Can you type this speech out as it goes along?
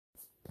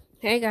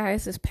Hey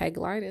guys, it's Peg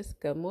Lardis.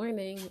 Good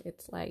morning.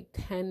 It's like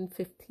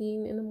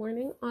 10:15 in the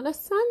morning on a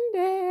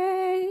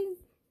Sunday.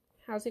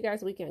 How's you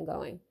guys' weekend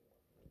going?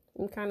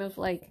 I'm kind of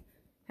like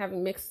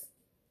having mixed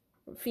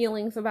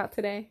feelings about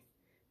today.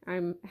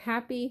 I'm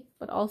happy,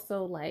 but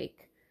also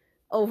like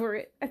over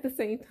it at the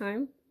same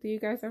time. Do you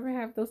guys ever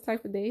have those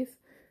type of days?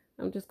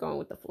 I'm just going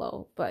with the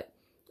flow. But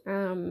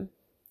um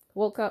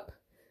woke up.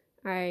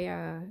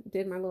 I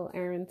did my little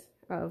errand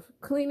of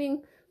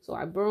cleaning. So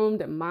I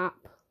broomed and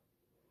mopped.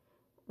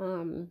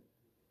 Um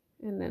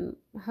and then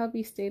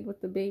hubby stayed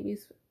with the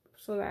babies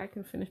so that I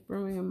can finish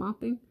brewing and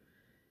mopping.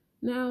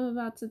 Now I'm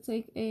about to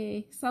take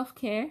a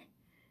self-care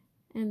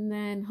and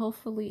then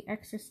hopefully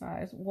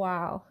exercise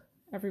while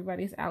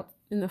everybody's out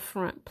in the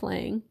front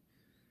playing.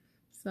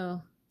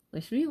 So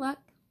wish me luck.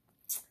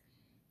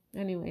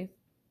 Anyways,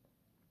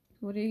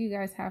 what do you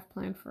guys have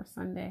planned for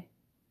Sunday?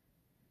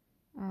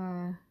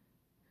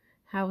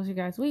 How was your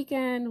guys'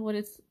 weekend?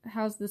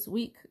 How's this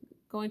week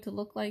going to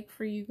look like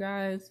for you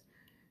guys?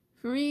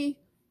 For me,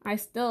 I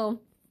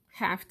still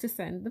have to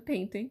send the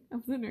painting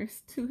of the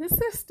nurse to his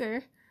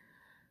sister.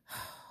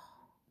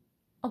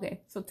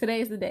 Okay, so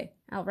today is the day.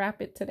 I'll wrap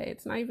it today.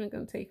 It's not even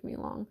going to take me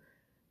long.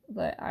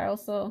 But I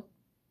also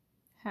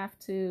have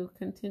to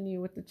continue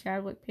with the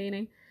Chadwick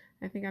painting.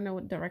 I think I know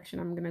what direction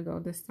I'm going to go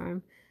this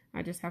time.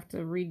 I just have to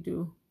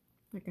redo,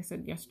 like I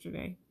said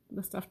yesterday,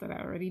 the stuff that I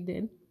already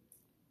did.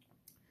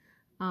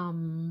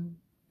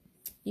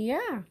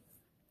 Yeah.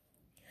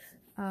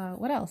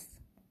 What else?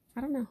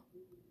 I don't know.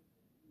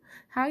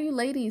 How are you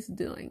ladies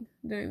doing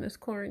during this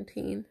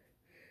quarantine?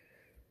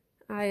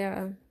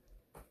 I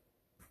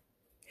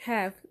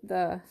have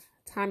the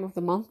time of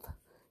the month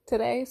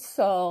today,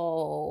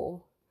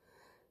 so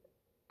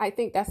I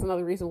think that's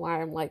another reason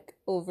why I'm like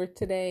over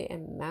today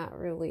and not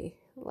really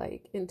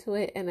like into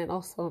it, and then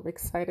also I'm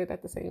excited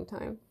at the same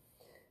time.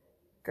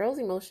 Girls'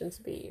 emotions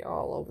be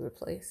all over the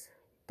place,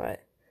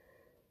 but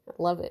I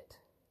love it.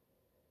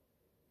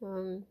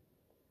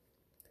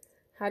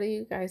 How do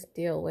you guys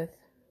deal with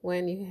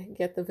when you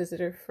get the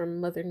visitor from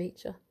Mother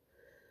Nature?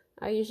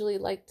 I usually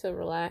like to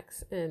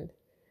relax, and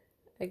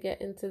I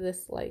get into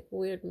this like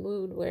weird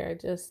mood where I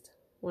just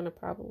want to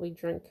probably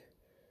drink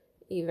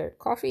either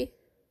coffee,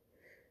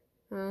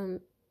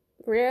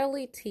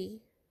 rarely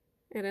tea,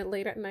 and then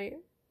late at night,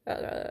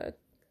 a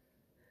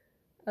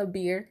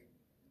beer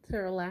to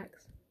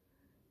relax.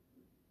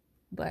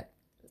 But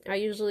I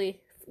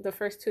usually, the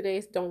first 2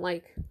 days, don't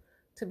like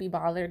to be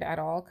bothered at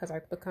all because I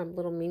become a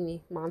little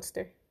mini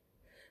monster.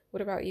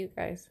 What about you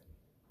guys?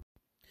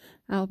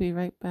 I'll be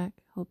right back.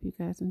 Hope you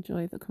guys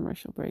enjoy the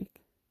commercial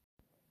break.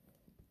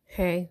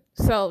 Hey,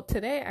 so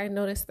today I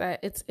noticed that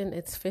it's in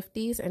its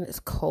 50s and it's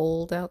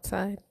cold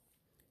outside.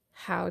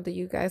 How do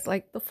you guys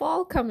like the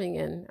fall coming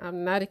in?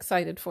 I'm not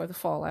excited for the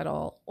fall at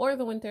all, or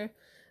the winter.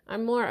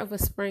 I'm more of a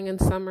spring and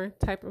summer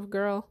type of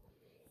girl.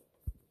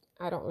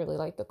 I don't really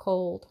like the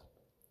cold,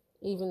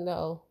 even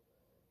though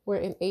we're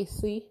in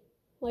AC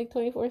like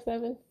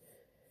 24/7.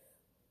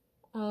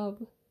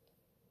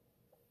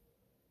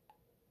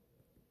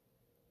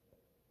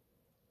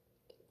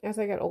 As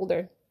I get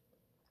older,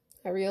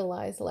 I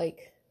realize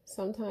like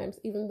sometimes,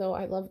 even though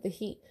I love the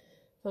heat,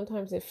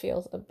 sometimes it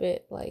feels a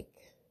bit like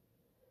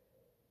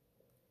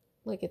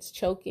it's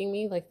choking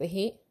me, like the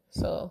heat.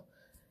 So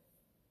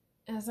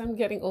as I'm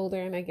getting older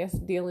and I guess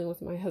dealing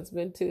with my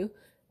husband too,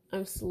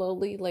 I'm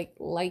slowly like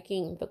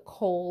liking the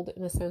cold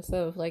in the sense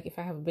of like if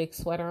I have a big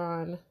sweater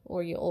on,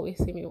 or you always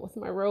see me with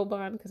my robe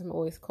on because I'm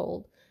always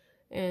cold.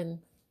 And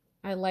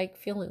I like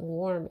feeling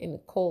warm in a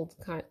cold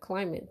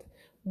climate,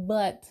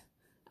 but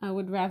I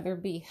would rather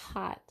be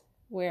hot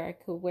where I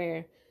could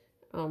wear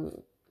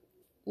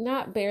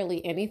not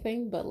barely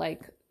anything, but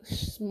like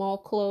small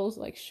clothes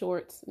like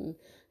shorts and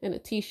a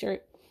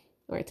t-shirt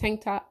or a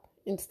tank top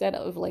instead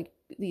of like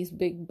these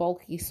big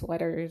bulky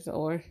sweaters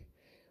or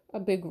a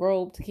big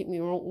robe to keep me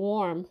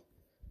warm.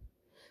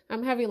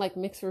 I'm having like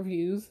mixed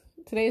reviews.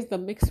 Today's the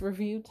mixed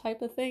review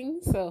type of thing.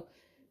 So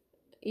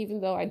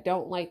even though I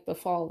don't like the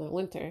fall and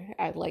winter,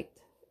 I liked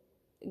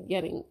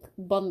getting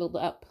bundled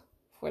up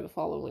for the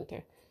fall and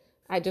winter.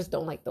 I just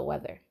don't like the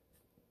weather.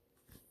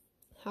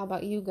 How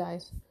about you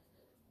guys?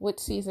 Which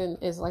season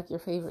is like your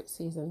favorite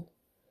season?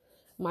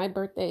 My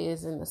birthday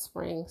is in the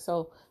spring,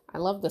 so I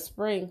love the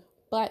spring,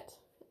 but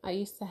I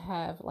used to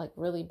have like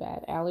really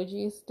bad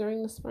allergies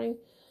during the spring.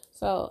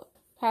 So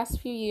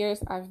past few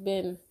years I've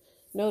been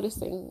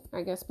noticing,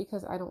 I guess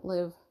because I don't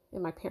live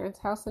in my parents'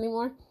 house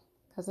anymore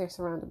because they're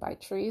surrounded by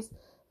trees,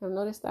 I've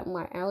noticed that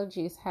my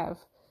allergies have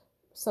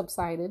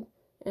subsided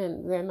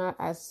and they're not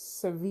as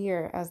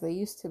severe as they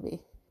used to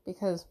be,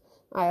 because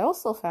I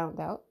also found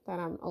out that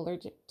I'm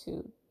allergic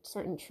to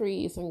certain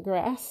trees and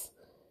grass.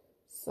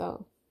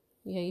 So,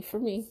 yay for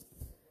me.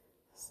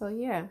 So,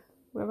 yeah.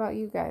 What about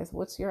you guys?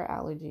 What's your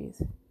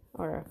allergies?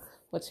 Or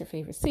what's your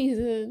favorite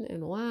season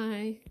and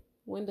why?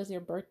 When does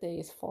your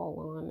birthdays fall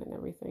on and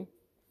everything?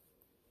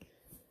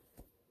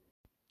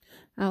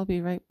 I'll be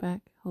right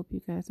back. Hope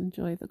you guys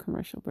enjoy the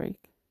commercial break.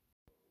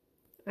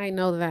 I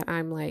know that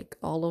I'm like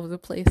all over the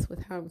place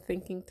with how I'm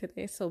thinking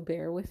today, so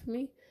bear with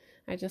me.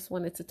 I just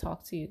wanted to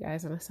talk to you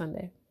guys on a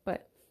Sunday.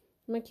 But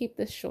I'm going to keep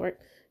this short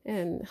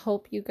and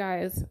hope you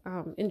guys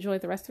enjoy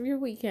the rest of your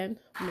weekend.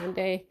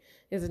 Monday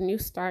is a new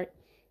start.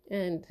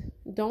 And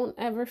don't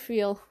ever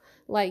feel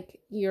like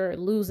you're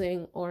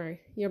losing or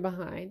you're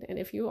behind. And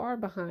if you are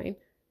behind,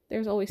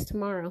 there's always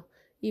tomorrow,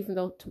 even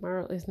though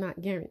tomorrow is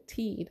not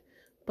guaranteed.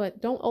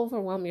 But don't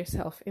overwhelm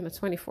yourself in a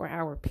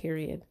 24-hour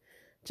period.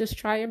 Just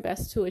try your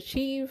best to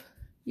achieve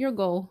your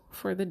goal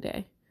for the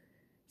day.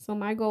 So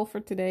my goal for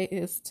today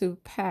is to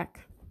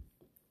pack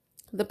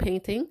the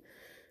painting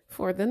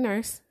for the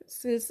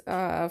nurse's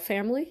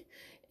family,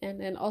 and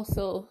then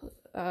also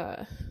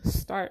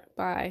start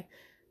by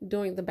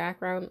doing the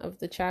background of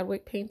the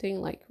Chadwick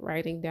painting, like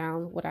writing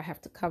down what I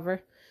have to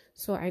cover,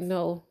 so I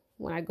know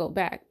when I go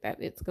back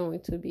that it's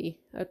going to be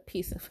a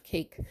piece of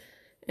cake.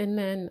 And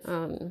then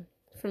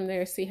from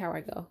there, see how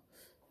I go.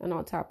 And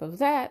on top of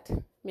that,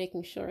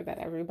 making sure that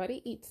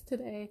everybody eats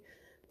today,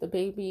 the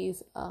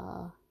babies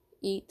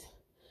eat,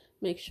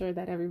 make sure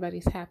that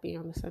everybody's happy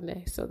on the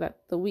Sunday so that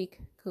the week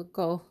could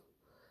go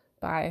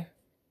by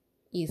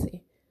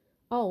easy.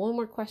 Oh, one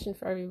more question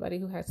for everybody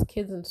who has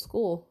kids in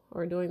school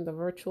or doing the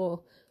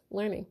virtual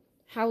learning.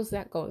 How's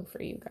that going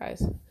for you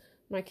guys?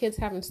 My kids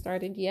haven't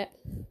started yet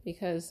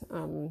because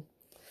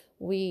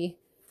we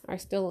are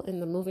still in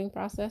the moving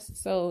process.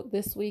 So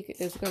this week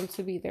is going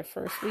to be their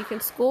first week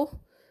in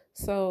school.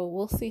 So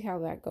we'll see how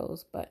that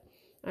goes. But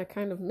I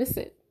kind of miss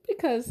it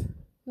because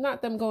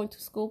not them going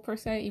to school per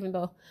se, even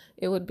though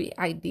it would be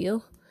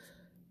ideal.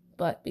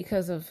 But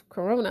because of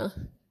Corona,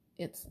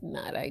 it's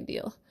not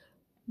ideal.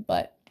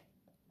 But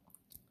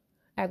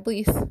at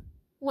least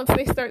once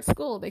they start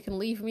school, they can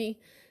leave me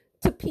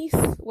to peace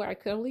where I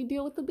could only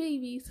deal with the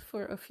babies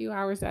for a few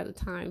hours at a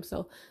time.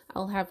 So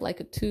I'll have like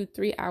a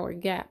 2-3 hour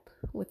gap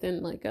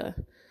within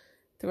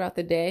throughout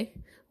the day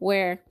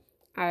where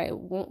I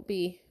won't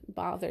be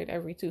bothered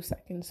every 2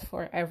 seconds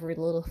for every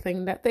little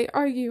thing that they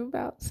argue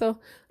about. So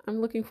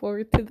I'm looking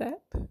forward to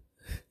that.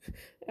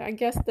 I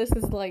guess this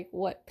is like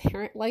what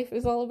parent life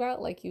is all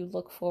about. Like you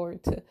look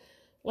forward to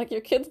like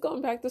your kids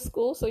going back to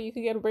school so you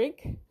can get a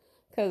break,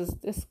 because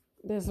this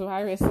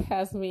virus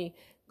has me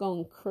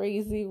going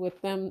crazy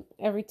with them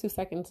every 2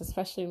 seconds,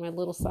 especially my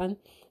little son.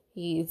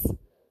 He's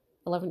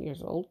 11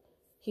 years old.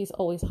 He's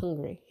always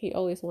hungry. He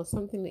always wants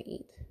something to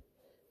eat.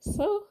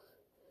 So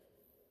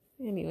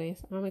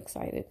anyways, I'm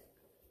excited.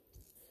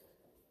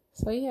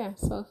 So yeah,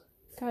 so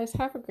guys,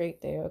 have a great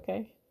day,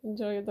 okay?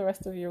 Enjoy the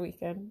rest of your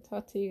weekend.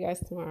 Talk to you guys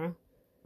tomorrow.